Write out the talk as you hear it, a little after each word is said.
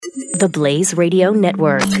The Blaze Radio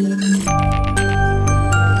Network.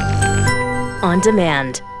 On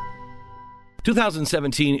demand.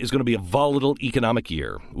 2017 is going to be a volatile economic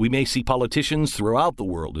year. We may see politicians throughout the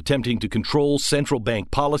world attempting to control central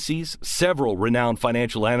bank policies. Several renowned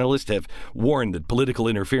financial analysts have warned that political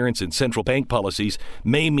interference in central bank policies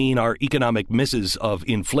may mean our economic misses of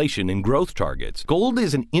inflation and growth targets. Gold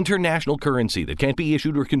is an international currency that can't be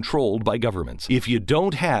issued or controlled by governments. If you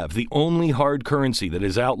don't have the only hard currency that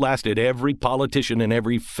has outlasted every politician and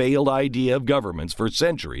every failed idea of governments for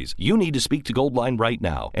centuries, you need to speak to Goldline right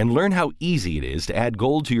now and learn how easy it is to add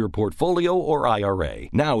gold to your portfolio or IRA.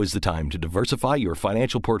 Now is the time to diversify your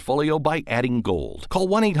financial portfolio by adding gold. Call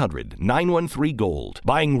 1-800-913-GOLD.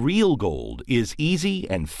 Buying real gold is easy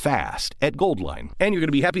and fast at Goldline. And you're going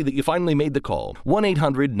to be happy that you finally made the call.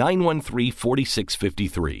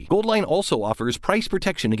 1-800-913-4653. Goldline also offers price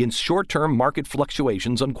protection against short-term market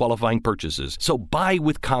fluctuations on qualifying purchases. So buy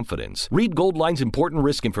with confidence. Read Goldline's important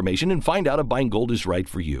risk information and find out if buying gold is right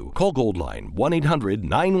for you. Call Goldline.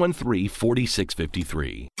 1-800-913-4653.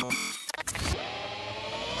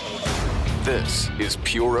 This is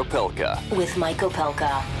Pure Opelka With Mike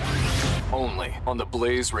Opelka. only on the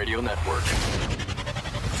Blaze Radio Network.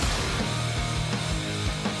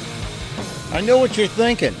 I know what you're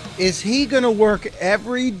thinking. Is he going to work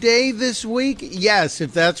every day this week? Yes,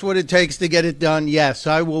 if that's what it takes to get it done. Yes,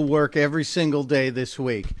 I will work every single day this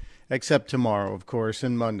week, except tomorrow, of course,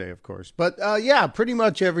 and Monday, of course. But yeah, pretty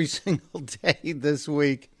much every single day this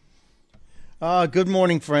week. Good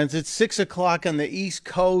morning, friends. It's 6 o'clock on the East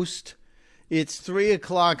Coast. It's 3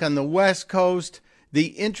 o'clock on the West Coast. The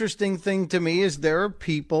interesting thing to me is there are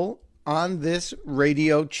people on this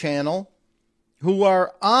radio channel who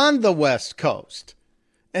are on the West Coast,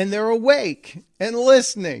 and they're awake and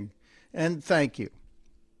listening. And thank you.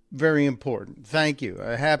 Very important. Thank you.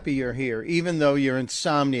 Happy you're here. Even though your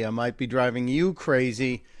insomnia might be driving you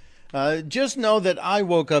crazy, just know that I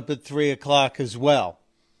woke up at 3 o'clock as well.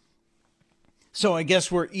 So I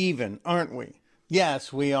guess we're even, aren't we?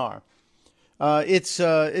 Yes, we are.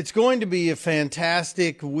 It's going to be a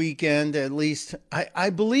fantastic weekend, at least I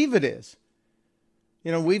believe it is.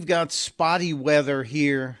 You know, we've got spotty weather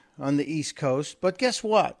here on the East Coast, but guess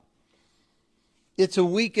what? It's a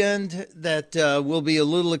weekend that will be a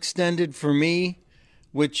little extended for me,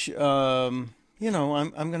 which, I'm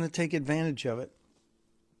going to take advantage of it.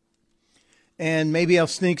 And maybe I'll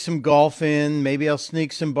sneak some golf in. Maybe I'll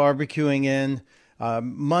sneak some barbecuing in.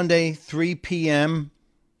 Monday, 3 p.m.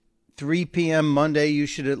 3 p.m. Monday, you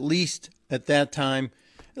should at least at that time.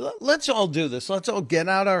 Let's all do this. Let's all get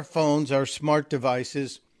out our phones, our smart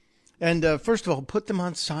devices. And first of all, put them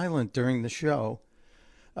on silent during the show.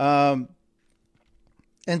 And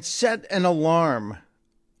set an alarm,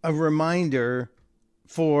 a reminder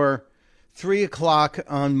for 3 o'clock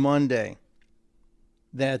on Monday.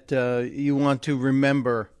 That you want to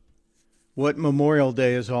remember what Memorial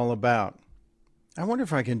Day is all about. I wonder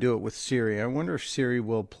if I can do it with Siri. I wonder if Siri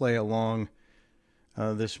will play along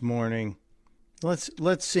this morning.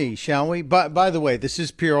 Let's see, shall we? By the way, this is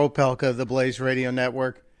Pure Opelka, the Blaze Radio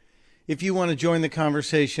Network. If you want to join the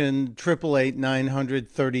conversation,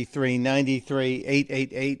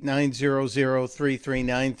 888-933-93,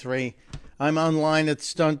 888-900-3393. I'm online at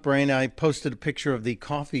Stuntbrain. I posted a picture of the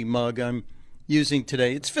coffee mug I'm using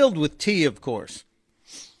today. It's filled with tea, of course,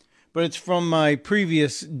 but it's from my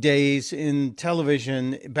previous days in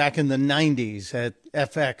television back in the 90s at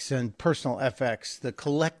FX and Personal FX, the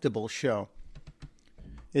collectible show.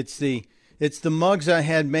 It's the mugs I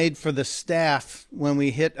had made for the staff when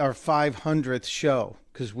we hit our 500th show,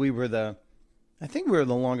 because I think we were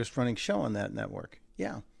the longest running show on that network.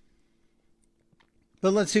 Yeah.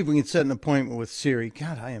 But let's see if we can set an appointment with Siri.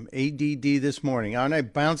 God, I am ADD this morning. Aren't I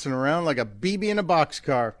bouncing around like a BB in a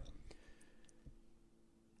boxcar?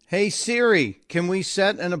 Hey, Siri, can we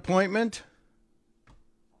set an appointment?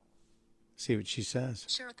 See what she says.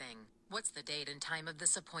 Sure thing. What's the date and time of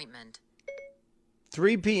this appointment?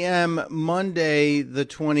 3 p.m. Monday, the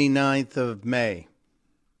 29th of May.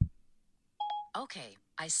 Okay,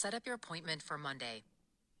 I set up your appointment for Monday.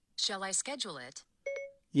 Shall I schedule it?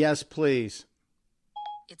 Yes, please.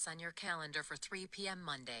 It's on your calendar for 3 p.m.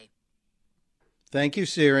 Monday. Thank you,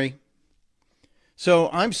 Siri. So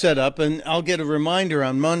I'm set up, and I'll get a reminder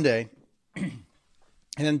on Monday.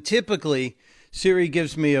 And typically, Siri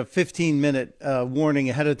gives me a 15-minute warning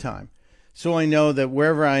ahead of time. So I know that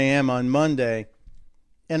wherever I am on Monday,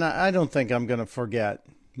 and I don't think I'm going to forget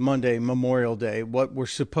Monday, Memorial Day, what we're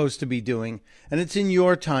supposed to be doing. And it's in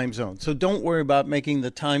your time zone. So don't worry about making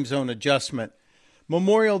the time zone adjustment.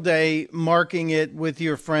 Memorial Day, marking it with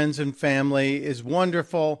your friends and family is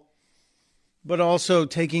wonderful. but also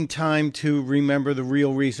taking time to remember the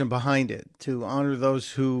real reason behind it, to honor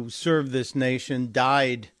those who served this nation,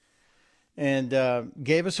 died, and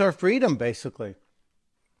gave us our freedom, basically.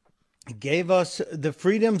 Gave us the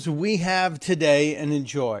freedoms we have today and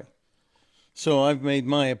enjoy. So I've made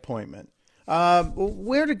my appointment.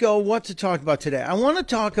 Where to go, what to talk about today? I want to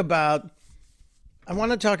talk about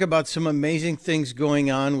some amazing things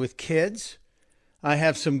going on with kids. I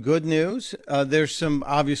have some good news. There's some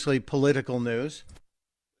obviously political news.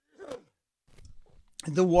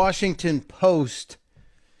 The Washington Post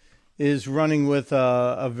is running with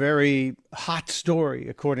a very hot story,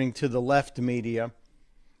 according to the left media,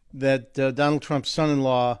 that Donald Trump's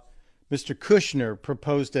son-in-law, Mr. Kushner,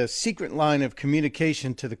 proposed a secret line of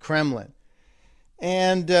communication to the Kremlin.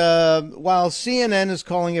 And while CNN is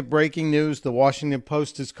calling it breaking news, the Washington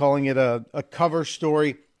Post is calling it a cover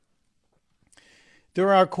story,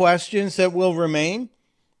 there are questions that will remain.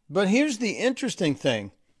 But here's the interesting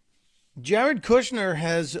thing. Jared Kushner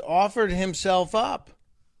has offered himself up.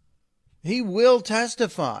 He will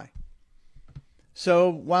testify. So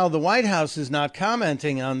while the White House is not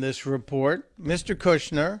commenting on this report, Mr.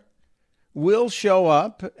 Kushner will show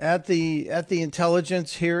up at the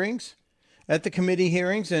intelligence hearings, at the committee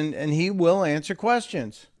hearings, and he will answer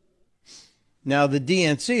questions. Now, the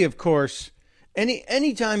DNC, of course,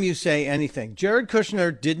 anytime you say anything, Jared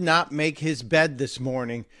Kushner did not make his bed this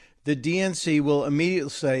morning, the DNC will immediately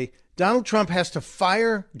say, Donald Trump has to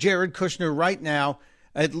fire Jared Kushner right now,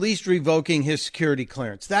 at least revoking his security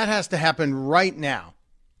clearance. That has to happen right now.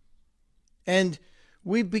 And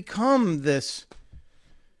we've become this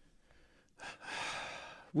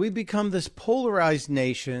polarized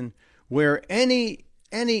nation where any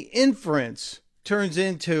inference turns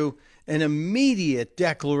into an immediate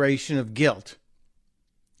declaration of guilt.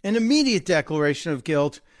 An immediate declaration of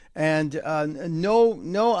guilt and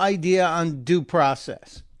no idea on due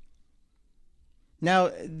process.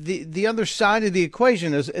 Now, the other side of the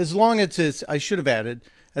equation is, as long as it's, I should have added,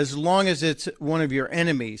 as long as it's one of your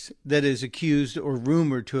enemies that is accused or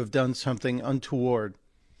rumored to have done something untoward.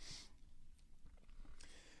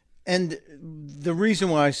 And the reason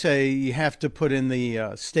why I say you have to put in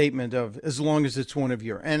the statement of as long as it's one of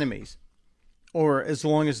your enemies, or as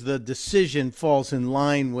long as the decision falls in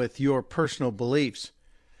line with your personal beliefs.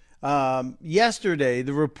 Yesterday,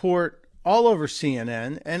 the report all over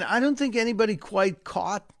CNN, and I don't think anybody quite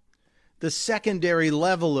caught the secondary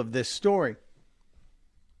level of this story.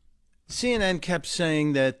 CNN kept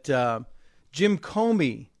saying that Jim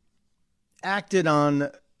Comey acted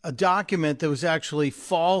on a document that was actually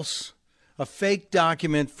false, a fake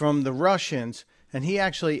document from the Russians, and he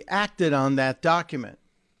actually acted on that document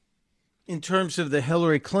in terms of the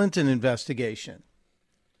Hillary Clinton investigation.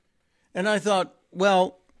 And I thought,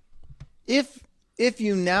 well, if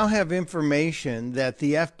you now have information that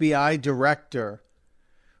the FBI director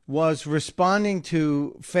was responding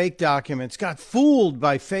to fake documents, got fooled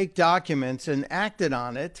by fake documents and acted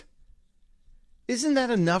on it, isn't that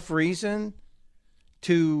enough reason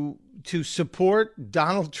to support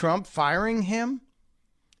Donald Trump firing him?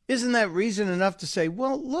 Isn't that reason enough to say,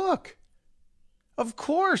 well, look, of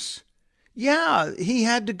course, yeah, he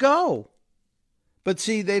had to go. But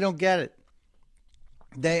see, they don't get it.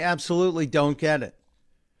 They absolutely don't get it.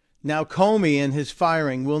 Now, Comey and his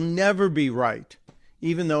firing will never be right,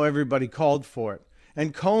 even though everybody called for it.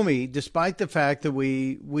 And Comey, despite the fact that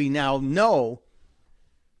we now know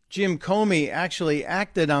Jim Comey actually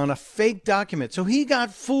acted on a fake document. So he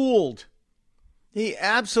got fooled. He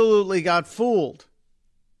absolutely got fooled.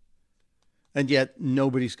 And yet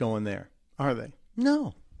nobody's going there, are they?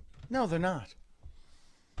 No, they're not.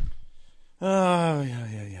 Oh, yeah.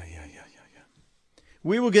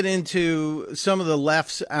 We will get into some of the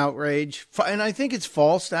left's outrage, and I think it's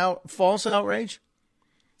false outrage.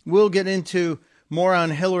 We'll get into more on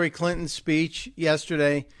Hillary Clinton's speech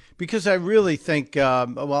yesterday, because I really think,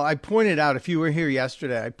 I pointed out, if you were here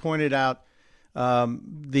yesterday, I pointed out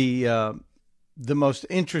the most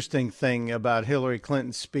interesting thing about Hillary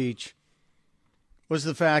Clinton's speech was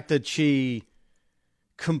the fact that she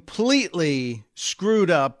completely screwed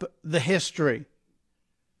up the history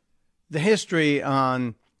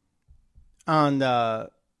on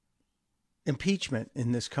impeachment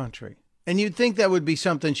in this country. And you'd think that would be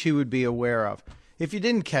something she would be aware of. If you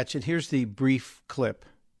didn't catch it, here's the brief clip.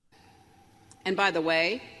 And by the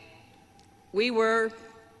way, we were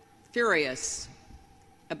furious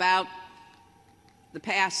about the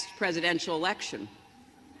past presidential election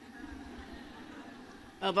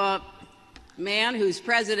of a man whose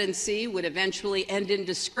presidency would eventually end in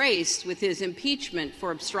disgrace with his impeachment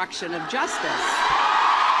for obstruction of justice.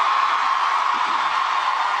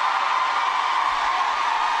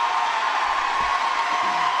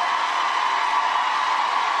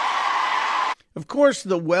 course,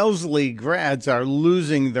 the Wellesley grads are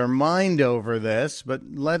losing their mind over this, but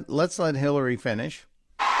let's let Hillary finish.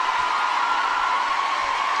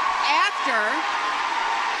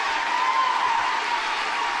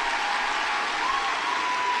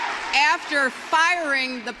 After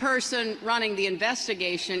firing the person running the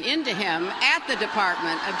investigation into him at the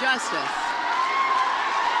Department of Justice.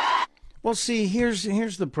 Well, see,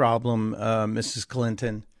 here's the problem, Mrs.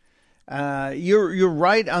 Clinton. You're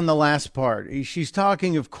right on the last part. She's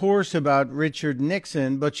talking, of course, about Richard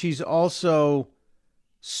Nixon, but she's also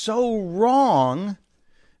so wrong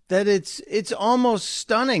that it's almost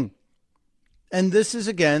stunning. And this is,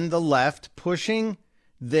 again, the left pushing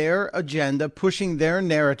their agenda, pushing their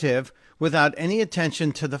narrative without any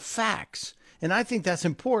attention to the facts. And I think that's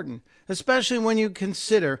important, especially when you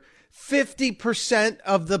consider 50%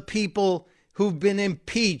 of the people who've been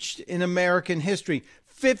impeached in American history,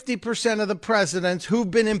 50% of the presidents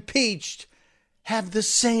who've been impeached have the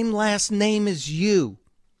same last name as you.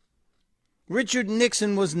 Richard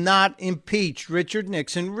Nixon was not impeached. Richard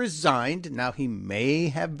Nixon resigned. Now, he may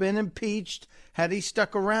have been impeached had he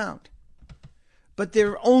stuck around. But there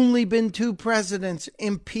have only been 2 presidents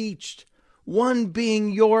impeached, one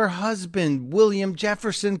being your husband, William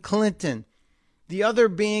Jefferson Clinton, the other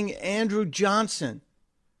being Andrew Johnson,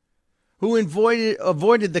 who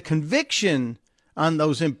avoided the conviction on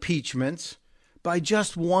those impeachments by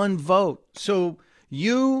just 1 vote. So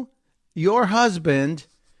you, your husband,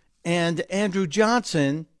 and Andrew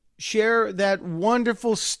Johnson share that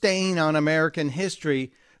wonderful stain on American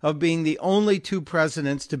history of being the only 2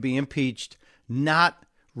 presidents to be impeached, not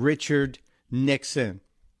Richard Nixon.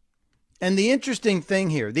 And the interesting thing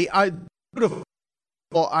here, the beautiful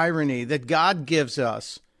irony that God gives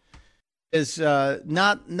us is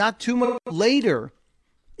not too much later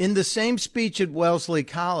in the same speech at Wellesley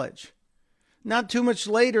College. Not too much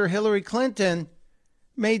later, Hillary Clinton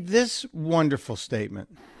made this wonderful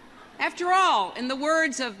statement. After all, in the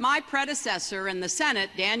words of my predecessor in the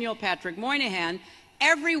Senate, Daniel Patrick Moynihan,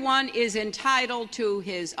 everyone is entitled to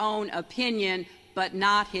his own opinion, but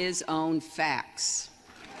not his own facts.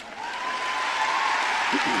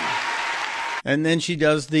 And then she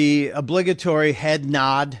does the obligatory head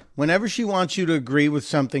nod. Whenever she wants you to agree with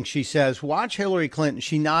something she says, watch Hillary Clinton.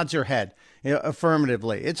 She nods her head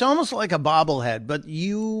affirmatively. It's almost like a bobblehead, but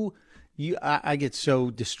I get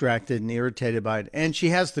so distracted and irritated by it. And she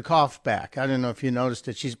has the cough back. I don't know if you noticed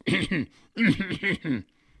it.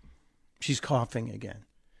 She's coughing again.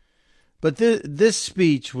 But this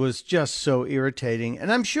speech was just so irritating.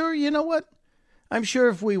 And I'm sure, you know what? I'm sure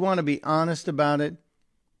if we want to be honest about it,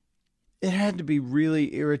 it had to be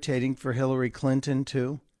really irritating for Hillary Clinton,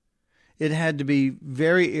 too. It had to be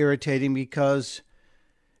very irritating because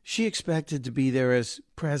she expected to be there as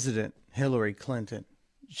President Hillary Clinton.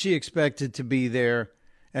 She expected to be there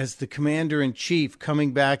as the commander-in-chief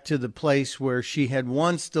coming back to the place where she had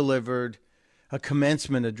once delivered a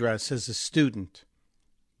commencement address as a student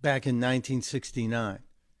back in 1969.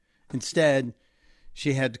 Instead,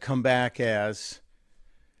 she had to come back as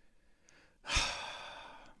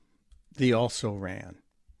the also-ran.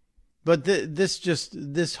 But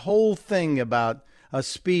this whole thing about a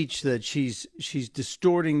speech that she's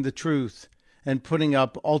distorting the truth and putting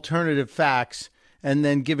up alternative facts and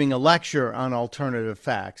then giving a lecture on alternative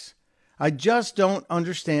facts. I just don't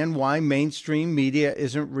understand why mainstream media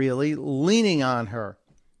isn't really leaning on her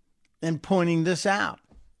and pointing this out.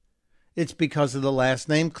 It's because of the last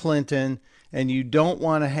name Clinton, and you don't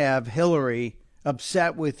want to have Hillary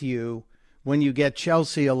upset with you when you get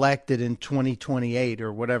Chelsea elected in 2028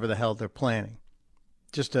 or whatever the hell they're planning.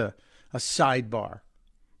 Just a sidebar.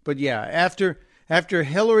 But yeah, after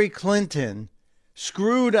Hillary Clinton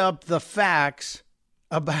screwed up the facts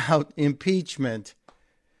about impeachment,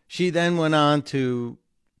 she then went on to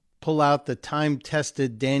pull out the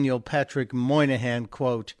time-tested Daniel Patrick Moynihan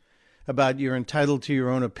quote about you're entitled to your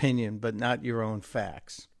own opinion, but not your own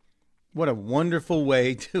facts. What a wonderful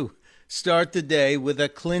way to start the day with a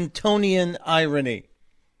Clintonian irony.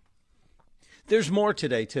 There's more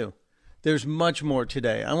today, too. There's much more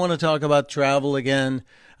today. I want to talk about travel again.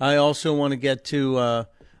 I also want to get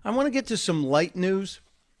to some light news,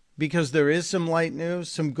 because there is some light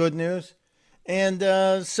news, some good news, and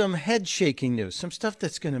some head-shaking news, some stuff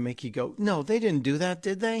that's going to make you go, no, they didn't do that,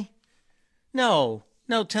 did they? No,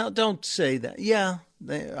 don't say that. Yeah,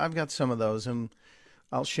 I've got some of those, and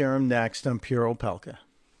I'll share them next on Pure Opelka.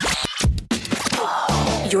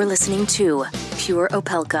 You're listening to Pure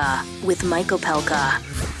Opelka with Mike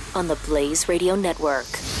Opelka on the Blaze Radio Network.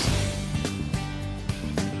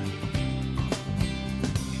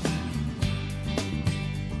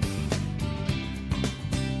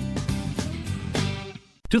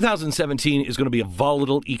 2017 is going to be a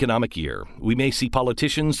volatile economic year. We may see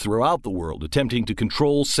politicians throughout the world attempting to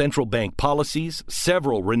control central bank policies.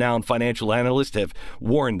 Several renowned financial analysts have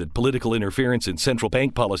warned that political interference in central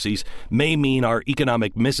bank policies may mean our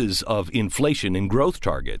economic misses of inflation and growth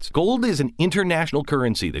targets. Gold is an international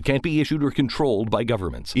currency that can't be issued or controlled by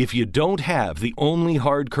governments. If you don't have the only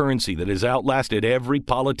hard currency that has outlasted every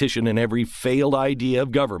politician and every failed idea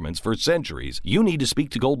of governments for centuries, you need to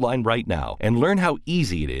speak to Goldline right now and learn how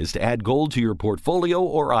easy it is to add gold to your portfolio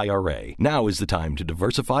or IRA. Now is the time to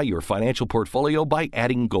diversify your financial portfolio by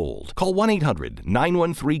adding gold. Call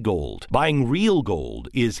 1-800-913-GOLD. Buying real gold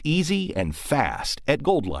is easy and fast at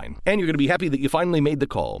Goldline. And you're going to be happy that you finally made the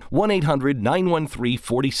call.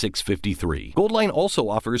 1-800-913-4653. Goldline also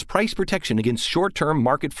offers price protection against short-term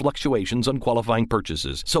market fluctuations on qualifying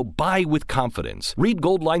purchases. So buy with confidence. Read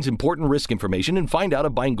Goldline's important risk information and find out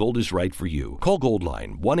if buying gold is right for you. Call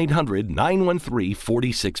Goldline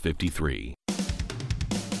 1-800-913-4653.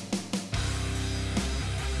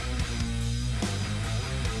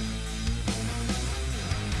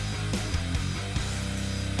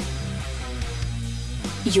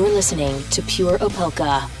 You're listening to Pure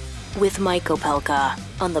Opelka with Mike Opelka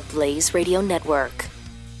on the Blaze Radio Network.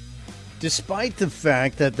 Despite the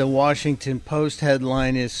fact that the Washington Post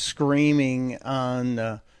headline is screaming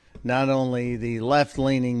on not only the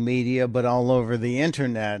left-leaning media but all over the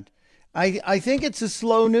internet, I think it's a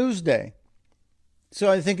slow news day.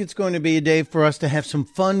 So I think it's going to be a day for us to have some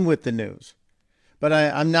fun with the news. But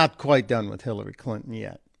I'm not quite done with Hillary Clinton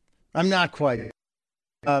yet. I'm not quite.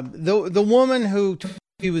 The woman who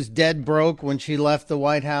she was dead broke when she left the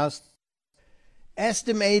White House,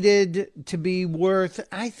 estimated to be worth,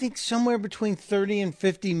 I think, somewhere between $30 and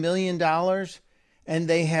 $50 million, and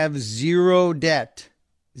they have zero debt.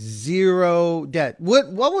 Zero debt.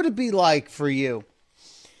 What would it be like for you?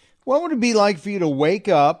 What would it be like for you to wake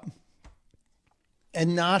up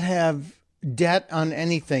and not have debt on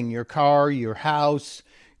anything? Your car, your house,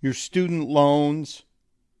 your student loans.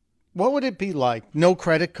 What would it be like? No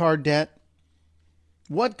credit card debt?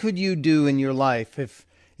 What could you do in your life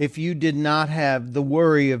if you did not have the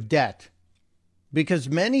worry of debt? Because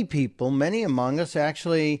many people, many among us,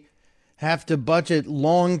 actually have to budget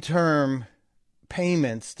long-term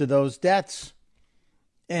payments to those debts.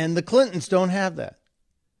 And the Clintons don't have that.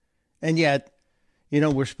 And yet,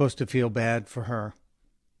 we're supposed to feel bad for her.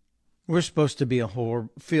 We're supposed to be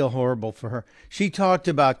feel horrible for her. She talked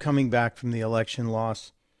about coming back from the election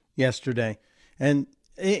loss yesterday. And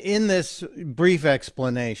in this brief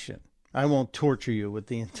explanation, I won't torture you with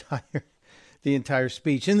the entire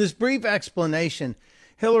speech. In this brief explanation,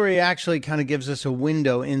 Hillary actually kind of gives us a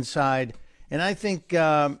window inside, and I think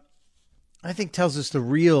tells us the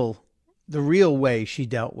real way she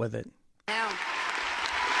dealt with it.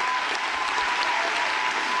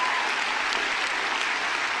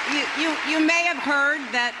 You may have heard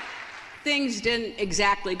that things didn't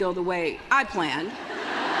exactly go the way I planned.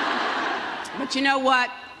 But you know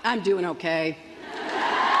what? I'm doing okay.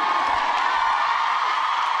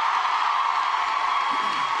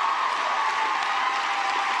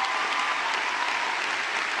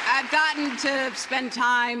 I've gotten to spend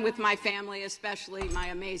time with my family, especially my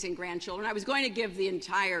amazing grandchildren. I was going to give the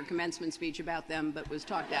entire commencement speech about them, but was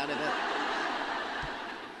talked out of it.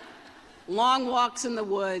 Long walks in the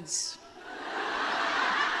woods.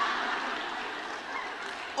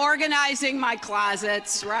 Organizing my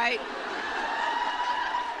closets, right?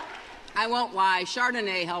 I won't lie,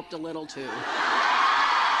 Chardonnay helped a little too.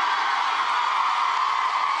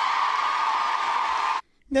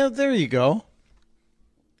 Now, there you go.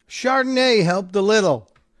 Chardonnay helped a little.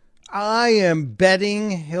 I am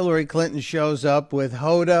betting Hillary Clinton shows up with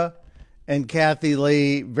Hoda and Kathy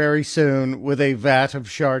Lee very soon with a vat of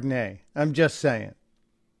Chardonnay. I'm just saying.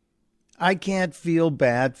 I can't feel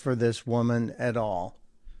bad for this woman at all.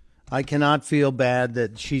 I cannot feel bad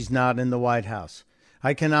that she's not in the White House.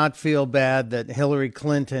 I cannot feel bad that Hillary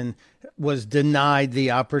Clinton was denied the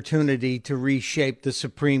opportunity to reshape the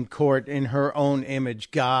Supreme Court in her own image.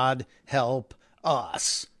 God help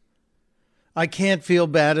us. I can't feel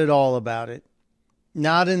bad at all about it.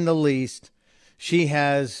 Not in the least. She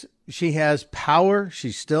has power.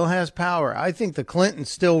 She still has power. I think the Clintons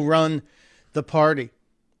still run the party.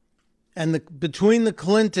 And between the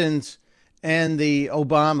Clintons and the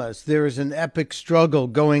Obamas, there is an epic struggle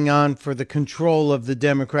going on for the control of the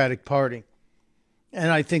Democratic Party. And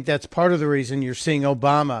I think that's part of the reason you're seeing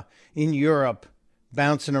Obama in Europe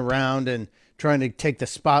bouncing around and trying to take the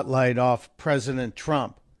spotlight off President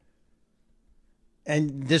Trump.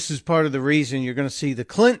 And this is part of the reason you're going to see the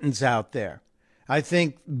Clintons out there. I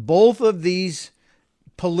think both of these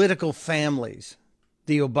political families,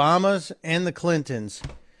 The Obamas and the Clintons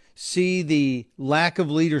see the lack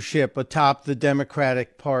of leadership atop the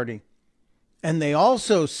Democratic Party. And they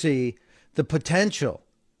also see the potential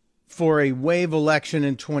for a wave election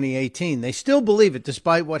in 2018. They still believe it,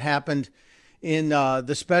 despite what happened in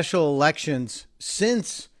the special elections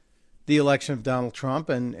since the election of Donald Trump.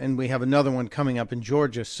 And we have another one coming up in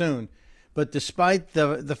Georgia soon. But despite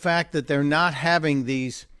the fact that they're not having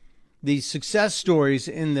these success stories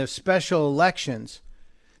in the special elections,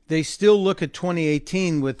 they still look at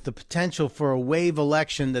 2018 with the potential for a wave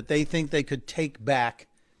election that they think they could take back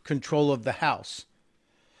control of the House.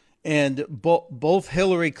 And both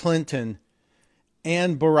Hillary Clinton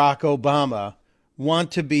and Barack Obama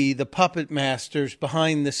want to be the puppet masters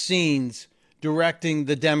behind the scenes directing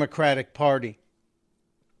the Democratic Party.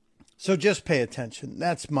 So just pay attention.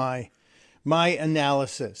 That's my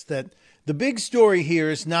analysis, that the big story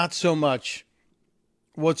here is not so much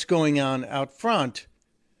what's going on out front,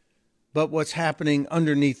 but what's happening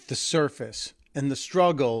underneath the surface and the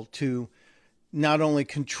struggle to not only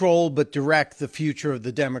control but direct the future of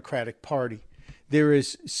the Democratic Party. There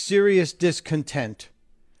is serious discontent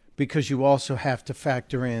because you also have to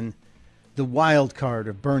factor in the wild card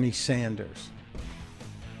of Bernie Sanders.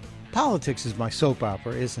 Politics is my soap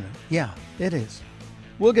opera, isn't it? Yeah, it is.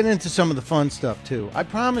 We'll get into some of the fun stuff too. I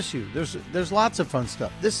promise you, there's lots of fun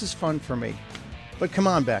stuff. This is fun for me. But come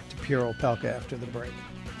on back to Pure Opelka after the break.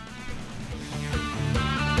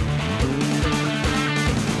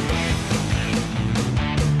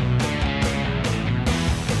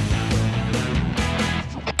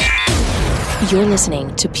 You're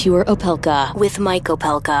listening to Pure Opelka with Mike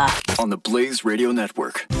Opelka on the Blaze Radio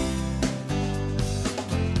Network.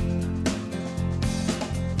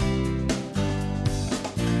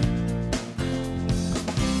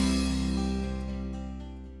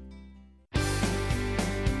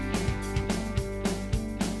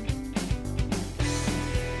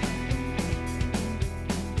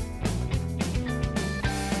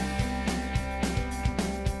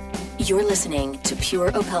 You're listening to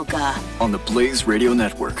Pure Opelka on the Blaze Radio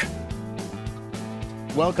Network.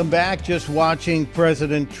 Welcome back. Just watching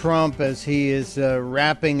President Trump as he is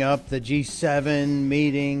wrapping up the G7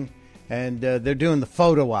 meeting. And they're doing the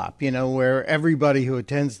photo op, where everybody who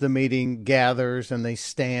attends the meeting gathers and they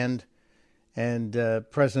stand. And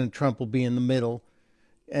President Trump will be in the middle.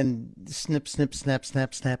 And snip, snip, snap,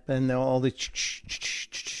 snap, snap. And all the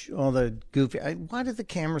goofy. Why do the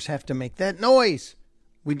cameras have to make that noise?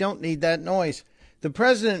 We don't need that noise. The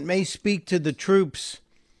president may speak to the troops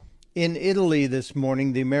in Italy this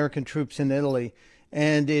morning, the American troops in Italy,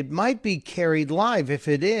 and it might be carried live. If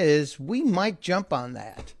it is, we might jump on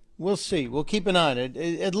that. We'll see. We'll keep an eye on it.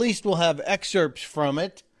 At least we'll have excerpts from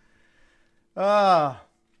it. After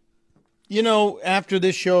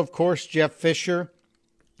this show, of course, Jeff Fisher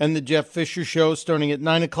and the Jeff Fisher Show starting at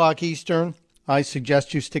 9 o'clock Eastern. I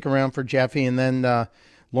suggest you stick around for Jeffy, and then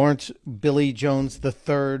Lawrence Billy Jones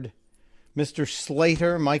III, Mr.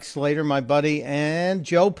 Slater, Mike Slater, my buddy, and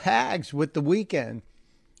Joe Pags with The Weekend.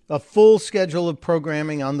 A full schedule of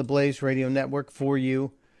programming on the Blaze Radio Network for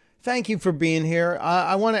you. Thank you for being here.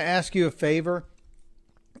 I want to ask you a favor.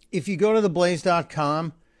 If you go to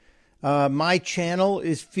theblaze.com, my channel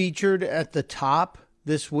is featured at the top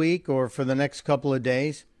this week or for the next couple of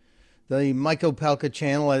days. The Mike Opelka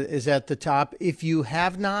channel is at the top. If you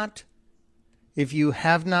have not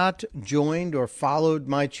joined or followed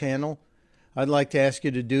my channel, I'd like to ask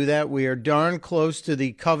you to do that. We are darn close to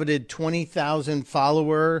the coveted 20,000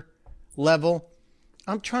 follower level.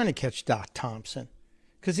 I'm trying to catch Dot Thompson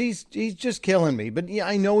because he's just killing me. But yeah,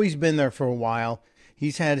 I know he's been there for a while.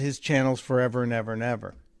 He's had his channels forever and ever and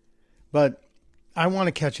ever. But I want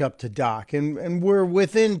to catch up to Doc. And we're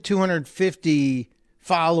within 250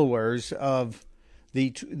 followers of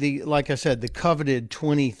the like I said, the coveted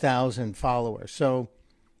 20,000 followers. So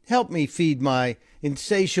help me feed my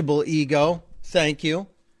insatiable ego. Thank you.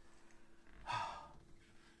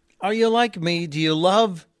 Are you like me? Do you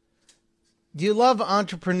love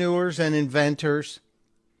entrepreneurs and inventors?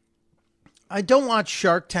 I don't watch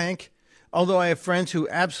Shark Tank, although I have friends who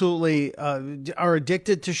absolutely are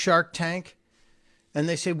addicted to Shark Tank. And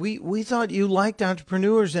they say, we thought you liked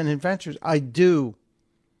entrepreneurs and inventors. I do.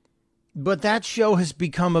 But that show has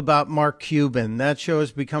become about Mark Cuban. That show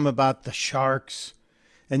has become about the sharks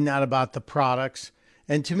and not about the products.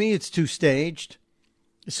 And to me, it's too staged.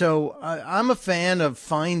 So I'm a fan of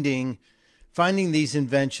finding these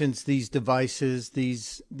inventions, these devices,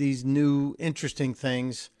 these new interesting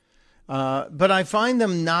things. But I find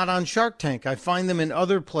them not on Shark Tank. I find them in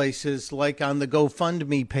other places, like on the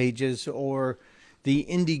GoFundMe pages or the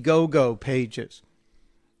Indiegogo pages.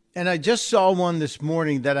 And I just saw one this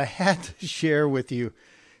morning that I had to share with you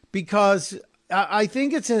because I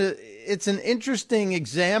think it's an interesting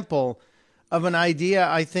example of an idea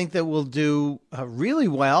I think that will do really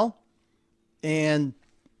well. And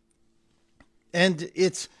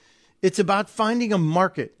it's about finding a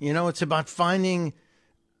market. It's about finding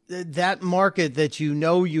that market that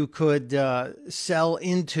you could sell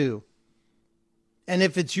into. And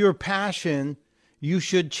if it's your passion, you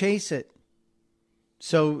should chase it.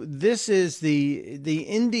 So this is the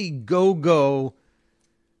Indiegogo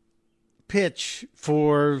pitch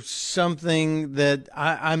for something that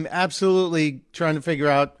I'm absolutely trying to figure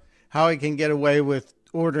out how I can get away with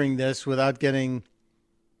ordering this without getting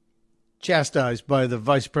chastised by the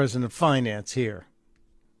Vice President of Finance here.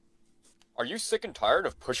 Are you sick and tired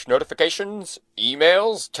of push notifications,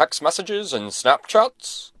 emails, text messages, and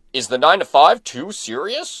Snapchats? Is the 9 to 5 too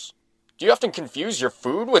serious? Do you often confuse your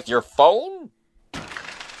food with your phone?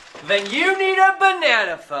 Then you need a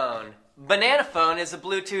Banana Phone. Banana Phone is a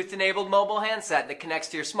Bluetooth-enabled mobile handset that connects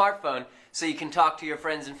to your smartphone so you can talk to your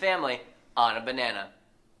friends and family on a banana.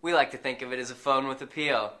 We like to think of it as a phone with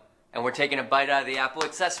appeal, and we're taking a bite out of the Apple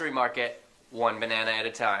accessory market, one banana at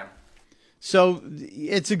a time. So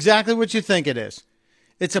it's exactly what you think it is.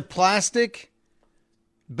 It's a plastic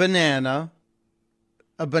banana,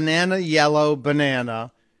 a banana yellow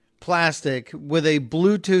banana, plastic with a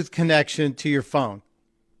Bluetooth connection to your phone.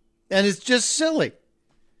 And it's just silly.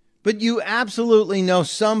 But you absolutely know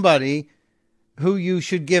somebody who you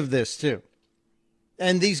should give this to.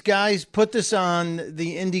 And these guys put this on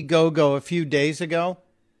the Indiegogo a few days ago.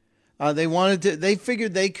 They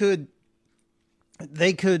figured they could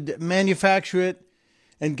manufacture it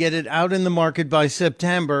and get it out in the market by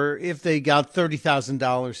September if they got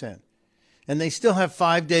 $30,000 in. And they still have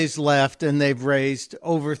 5 days left, and they've raised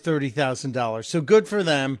over $30,000. So good for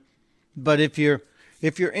them. But if you're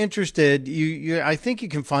interested, I think you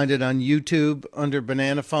can find it on YouTube under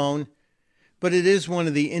Banana Phone. But it is one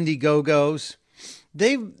of the Indiegogos.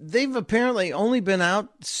 They've apparently only been out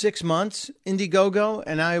 6 months, Indiegogo,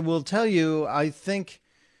 and I will tell you, I think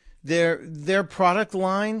their product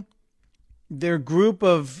line, their group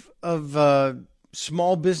of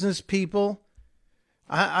small business people,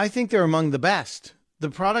 I think they're among the best. The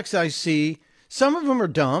products I see, some of them are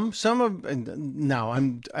dumb. Now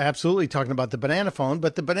I'm absolutely talking about the Banana Phone,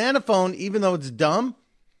 but the Banana Phone, even though it's dumb,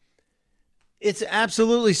 it's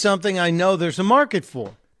absolutely something I know there's a market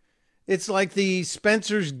for. It's like the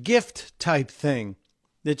Spencer's gift type thing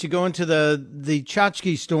that you go into the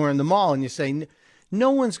tchotchke store in the mall and you say, no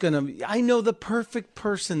one's going to, I know the perfect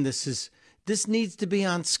person this needs to be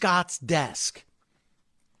on Scott's desk.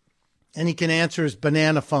 And he can answer his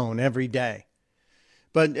Banana Phone every day.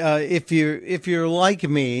 But if you're like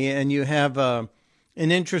me and you have an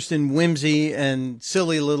interest in whimsy and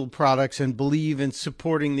silly little products and believe in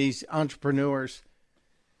supporting these entrepreneurs,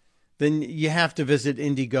 then you have to visit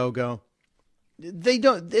Indiegogo.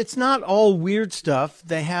 It's not all weird stuff.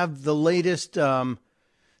 They have the latest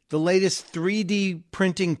 3D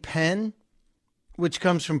printing pen, which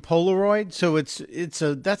comes from Polaroid. So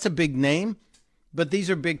that's a big name, but these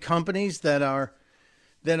are big companies that are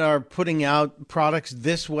putting out products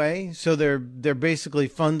this way. So they're basically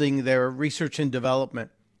funding their research and development.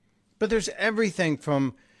 But there's everything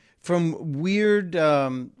from weird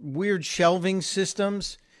shelving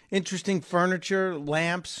systems, interesting furniture,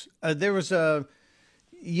 lamps. There was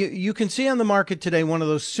you can see on the market today one of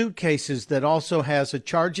those suitcases that also has a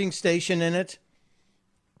charging station in it.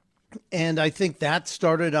 And I think that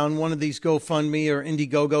started on one of these GoFundMe or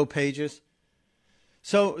Indiegogo pages.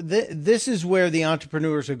 So this is where the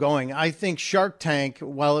entrepreneurs are going. I think Shark Tank,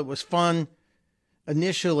 while it was fun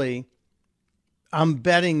initially, I'm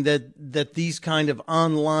betting that these kind of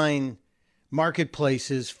online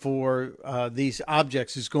marketplaces for these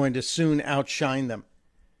objects is going to soon outshine them.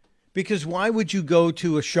 Because why would you go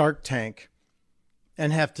to a Shark Tank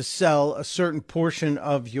and have to sell a certain portion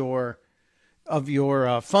of your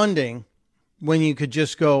funding when you could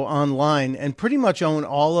just go online and pretty much own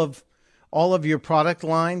all of your product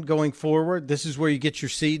line going forward? This is where you get your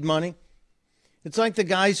seed money. It's like the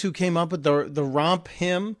guys who came up with the romp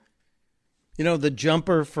hymn, the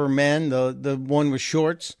jumper for men, the one with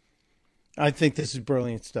shorts. I think this is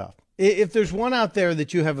brilliant stuff. If there's one out there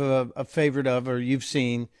that you have a favorite of or you've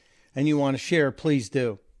seen and you want to share, please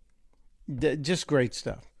do. Just great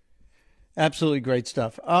stuff. Absolutely great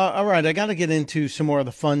stuff. All right, I got to get into some more of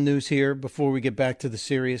the fun news here before we get back to the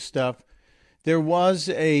serious stuff. There was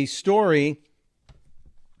a story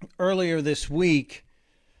earlier this week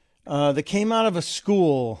that came out of a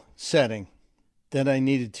school setting that I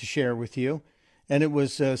needed to share with you. and it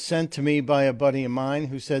was sent to me by a buddy of mine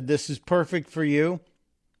who said, "This is perfect for you."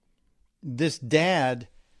 This dad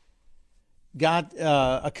got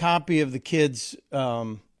a copy of the kids'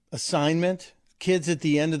 assignment. Kids at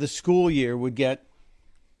the end of the school year would get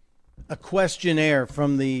a questionnaire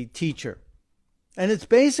from the teacher. And it's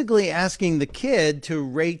basically asking the kid to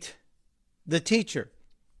rate the teacher,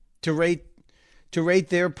 to rate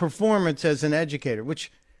their performance as an educator,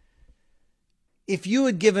 which if you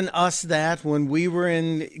had given us that when we were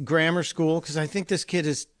in grammar school, because I think this kid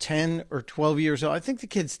is 10 or 12 years old. I think the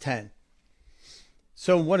kid's 10.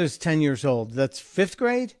 So what is 10 years old? That's fifth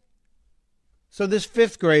grade? So this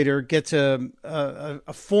fifth grader gets a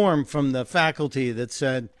form from the faculty that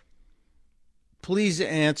said, please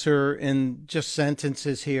answer in just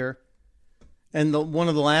sentences here. And one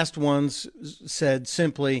of the last ones said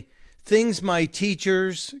simply, things my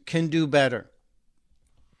teachers can do better.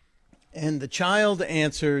 And the child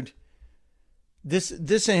answered,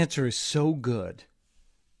 this answer is so good.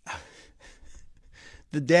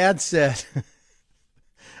 The dad said,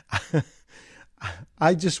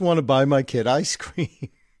 I just want to buy my kid ice cream.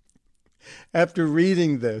 After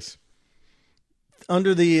reading this,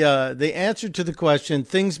 under the answer to the question,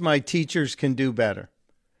 things my teachers can do better,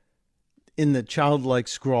 in the childlike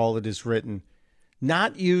scrawl it is written,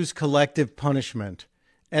 not use collective punishment,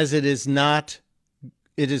 as it is not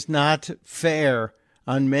fair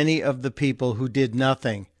on many of the people who did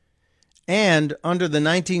nothing. And under the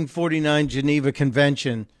 1949 Geneva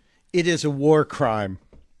Convention, it is a war crime.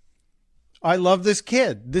 I love this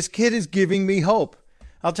kid. This kid is giving me hope.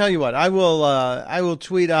 I'll tell you what, I will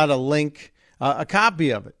tweet out a link, a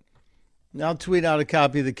copy of it. I'll tweet out a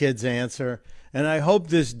copy of the kid's answer. And I hope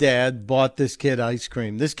this dad bought this kid ice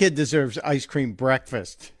cream. This kid deserves ice cream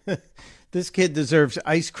breakfast. This kid deserves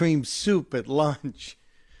ice cream soup at lunch.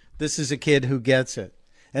 This is a kid who gets it.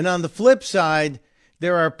 And on the flip side,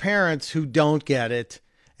 there are parents who don't get it.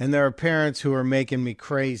 And there are parents who are making me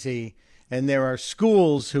crazy. And there are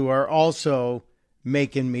schools who are also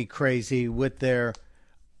making me crazy with their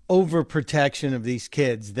overprotection of these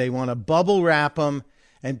kids. They want to bubble wrap them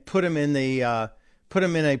and put them in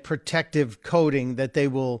a protective coating that they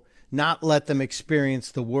will not let them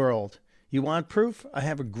experience the world. You want proof? I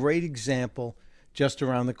have a great example just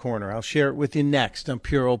around the corner. I'll share it with you next on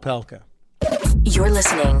Pure Opelka. You're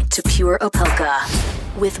listening to Pure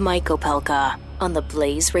Opelka with Mike Opelka on the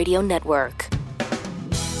Blaze Radio Network.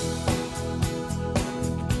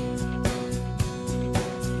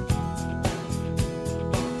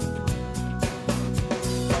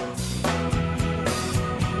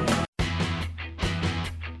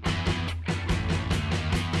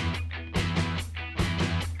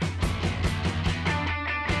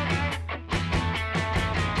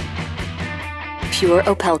 Pure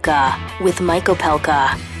Opelka with Mike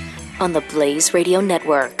Opelka on the Blaze Radio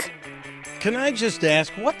Network. Can I just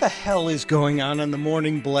ask, what the hell is going on the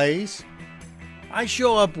Morning Blaze? I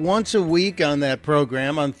show up once a week on that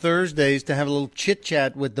program on Thursdays to have a little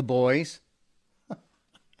chit-chat with the boys.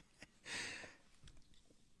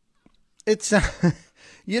 It's,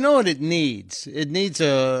 you know what it needs? It needs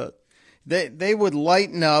they would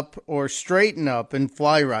lighten up or straighten up and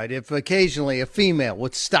fly right if occasionally a female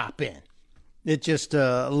would stop in. It's just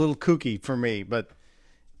a little kooky for me, but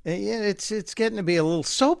it's getting to be a little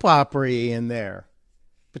soap opera-y in there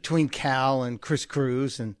between Cal and Chris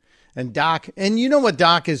Cruz and Doc. And you know what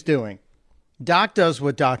Doc is doing? Doc does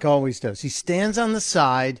what Doc always does. He stands on the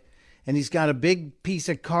side and he's got a big piece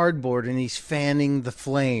of cardboard and he's fanning the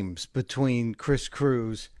flames between Chris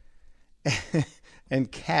Cruz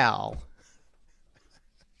and Cal.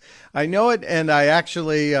 I know it, and I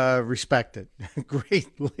actually respect it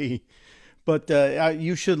greatly. But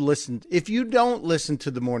you should listen. If you don't listen to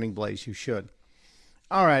the Morning Blaze, you should.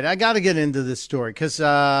 All right, I got to get into this story because you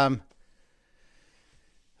know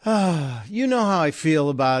how I feel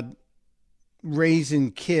about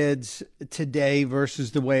raising kids today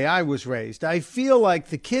versus the way I was raised. I feel like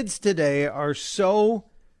the kids today are so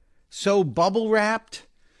bubble wrapped,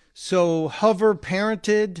 so hover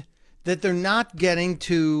parented that they're not getting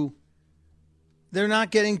to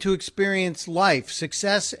experience life,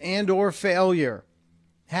 success and or failure,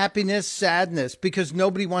 happiness, sadness, because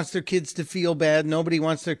nobody wants their kids to feel bad. Nobody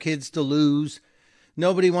wants their kids to lose.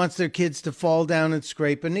 Nobody wants their kids to fall down and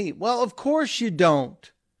scrape a knee. Well, of course you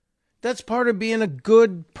don't. That's part of being a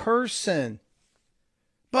good person.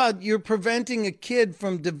 But you're preventing a kid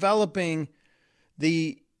from developing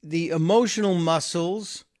the emotional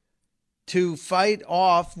muscles to fight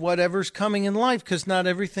off whatever's coming in life, because not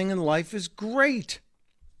everything in life is great.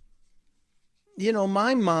 You know,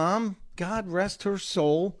 my mom, God rest her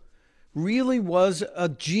soul, really was a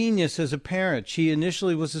genius as a parent. She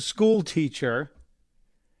initially was a school teacher.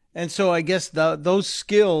 And so I guess those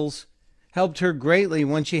skills helped her greatly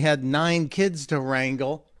when she had 9 kids to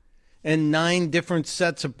wrangle and 9 different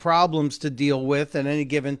sets of problems to deal with at any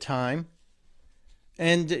given time.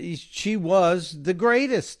 And she was the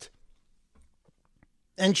greatest.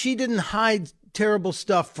 And she didn't hide terrible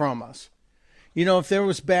stuff from us. You know, if there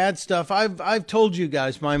was bad stuff, I've told you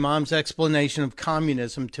guys my mom's explanation of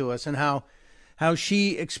communism to us and how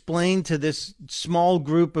she explained to this small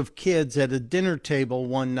group of kids at a dinner table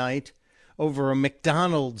one night over a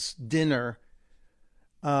McDonald's dinner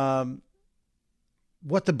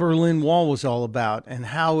what the Berlin Wall was all about and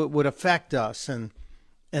how it would affect us, and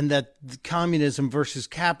that communism versus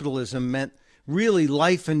capitalism meant really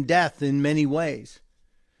life and death in many ways.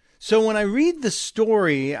 So when I read the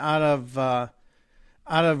story out of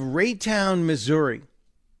Raytown, Missouri,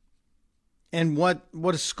 and what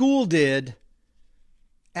a school did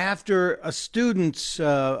after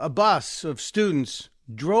a bus of students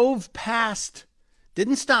drove past,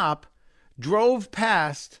 didn't stop, drove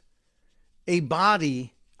past a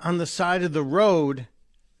body on the side of the road.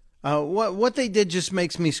 What they did just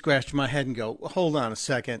makes me scratch my head and go, hold on a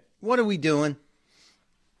second. What are we doing?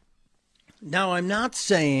 Now, I'm not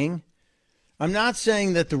saying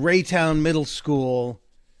that the Raytown Middle School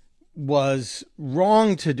was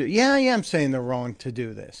wrong to do. Yeah, I'm saying they're wrong to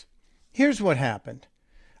do this. Here's what happened.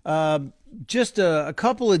 Just a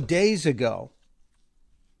couple of days ago,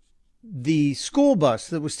 the school bus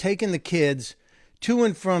that was taking the kids to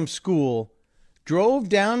and from school drove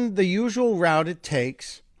down the usual route it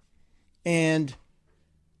takes, and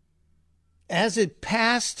as it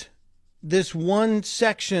passed this one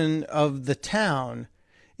section of the town,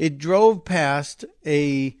 it drove past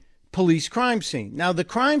a police crime scene. Now, the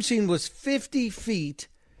crime scene was 50 feet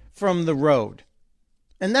from the road,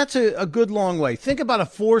 and that's a good long way. Think about a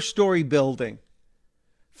 4-story building.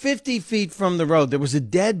 50 feet from the road, there was a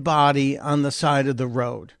dead body on the side of the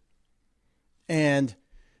road. And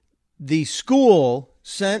the school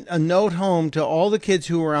sent a note home to all the kids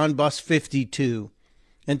who were on bus 52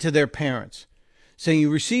 and to their parents, saying you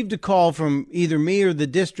received a call from either me or the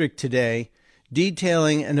district today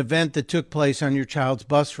detailing an event that took place on your child's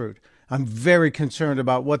bus route. I'm very concerned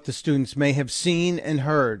about what the students may have seen and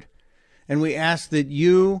heard. And we ask that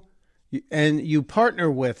you partner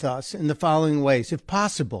with us in the following ways. If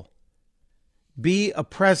possible, be a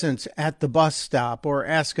presence at the bus stop or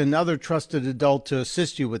ask another trusted adult to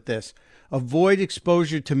assist you with this. Avoid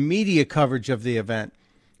exposure to media coverage of the event.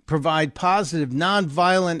 Provide positive,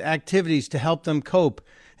 nonviolent activities to help them cope.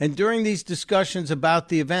 And during these discussions about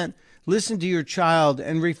the event, listen to your child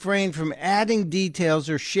and refrain from adding details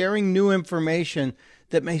or sharing new information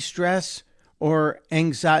that may add stress or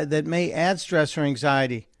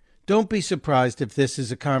anxiety. Don't be surprised if this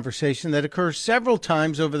is a conversation that occurs several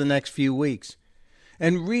times over the next few weeks.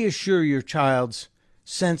 And reassure your child's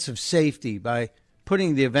sense of safety by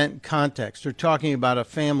putting the event in context or talking about a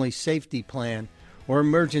family safety plan or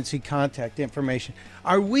emergency contact information.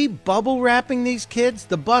 Are we bubble wrapping these kids?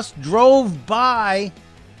 The bus drove by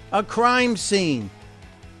a crime scene,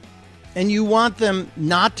 and you want them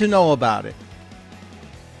not to know about it.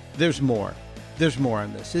 There's more. There's more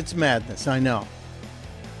on this. It's madness, I know.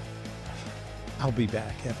 I'll be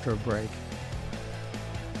back after a break.